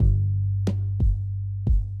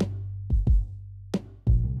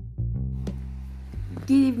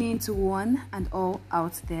Good evening to one and all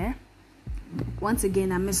out there. Once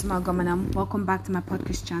again, I'm Miss Malcolm and welcome back to my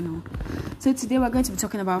podcast channel. So today we're going to be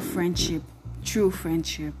talking about friendship, true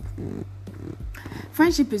friendship.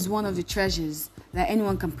 Friendship is one of the treasures that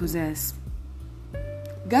anyone can possess.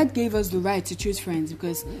 God gave us the right to choose friends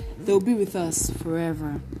because they'll be with us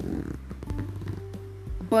forever.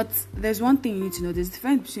 But there's one thing you need to know. There's a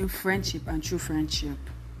difference between friendship and true friendship.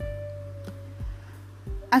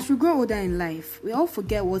 As we grow older in life, we all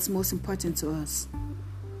forget what's most important to us.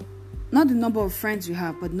 Not the number of friends we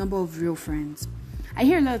have, but the number of real friends. I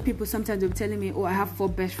hear a lot of people sometimes they'll be telling me, I have 4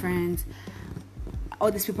 best friends.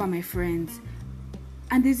 All these people are my friends.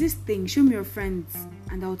 And there's this thing, show me your friends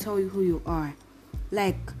and I'll tell you who you are.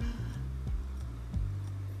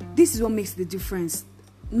 This is what makes the difference.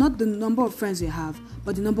 Not the number of friends you have,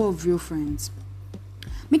 but the number of real friends.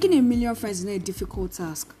 Making 1 million friends is not a difficult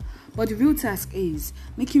task. But the real task is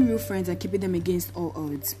making real friends and keeping them against all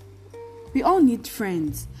odds. We all need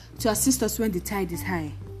friends to assist us when the tide is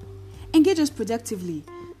high. Engage us productively,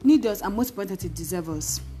 need us, and most importantly, deserve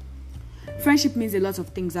us. Friendship means a lot of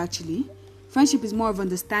things actually. Friendship is more of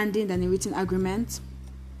understanding than a written agreement.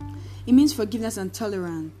 It means forgiveness and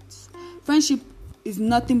tolerance. Friendship is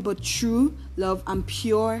nothing but true love and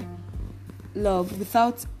pure love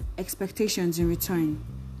without expectations in return.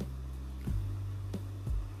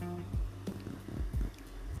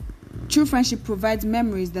 True friendship provides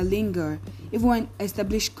memories that linger, even when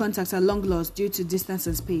established contacts are long lost due to distance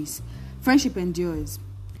and space. Friendship endures.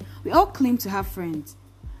 We all claim to have friends,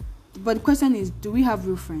 but the question is, do we have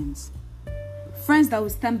real friends? Friends that will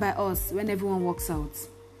stand by us when everyone walks out.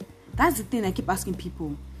 That's the thing I keep asking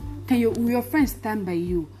people. Will your friends stand by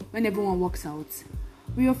you when everyone walks out?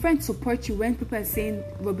 Will your friends support you when people are saying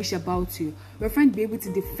rubbish about you? Will your friend be able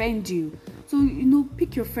to defend you? So,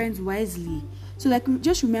 pick your friends wisely. So,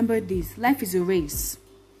 just remember this. Life is a race.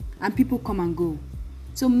 And people come and go.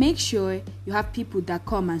 So, make sure you have people that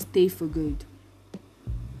come and stay for good.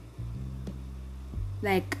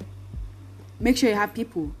 Make sure you have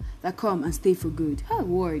people that come and stay for good. Oh,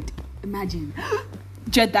 word. Imagine.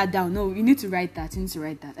 Jot that down. No, you need to write that.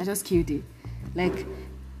 I just killed it.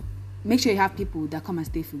 Make sure you have people that come and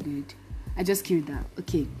stay for good. I just killed that.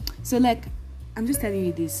 Okay. So, I'm just telling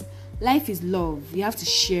you this. Life is love. You have to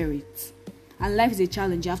share it. And life is a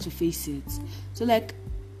challenge. You have to face it. So,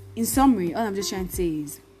 in summary, all I'm just trying to say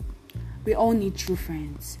is we all need true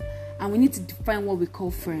friends. And we need to define what we call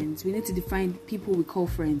friends. We need to define people we call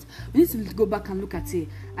friends. We need to go back and look at it.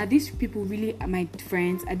 Are these people really my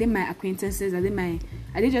friends? Are they my acquaintances? Are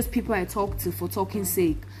they just people I talk to for talking's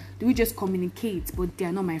sake? Do we just communicate, but they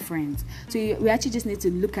are not my friends? So we actually just need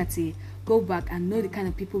to look at it, go back and know the kind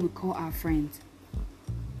of people we call our friends.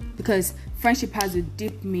 Because friendship has a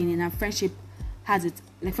deep meaning, and friendship has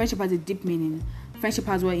a deep meaning. Friendship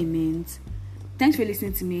has what it means. Thanks for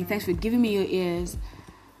listening to me. Thanks for giving me your ears.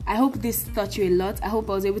 I hope this taught you a lot. I hope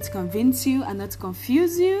I was able to convince you and not to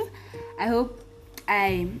confuse you. I hope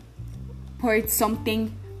I poured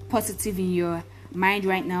something positive in your mind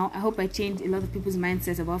right now. I hope I changed a lot of people's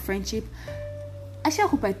mindsets about friendship. Actually, I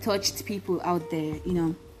hope I touched people out there,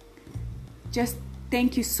 Just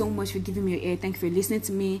thank you so much for giving me your ear. Thank you for listening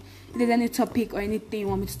to me. If there's any topic or anything you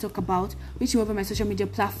want me to talk about, reach me over my social media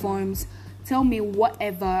platforms. Tell me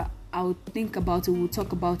whatever I will think about it. We'll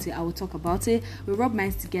talk about it. I will talk about it. We'll rub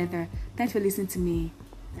minds together. Thanks for listening to me.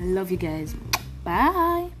 I love you guys.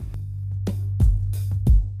 Bye.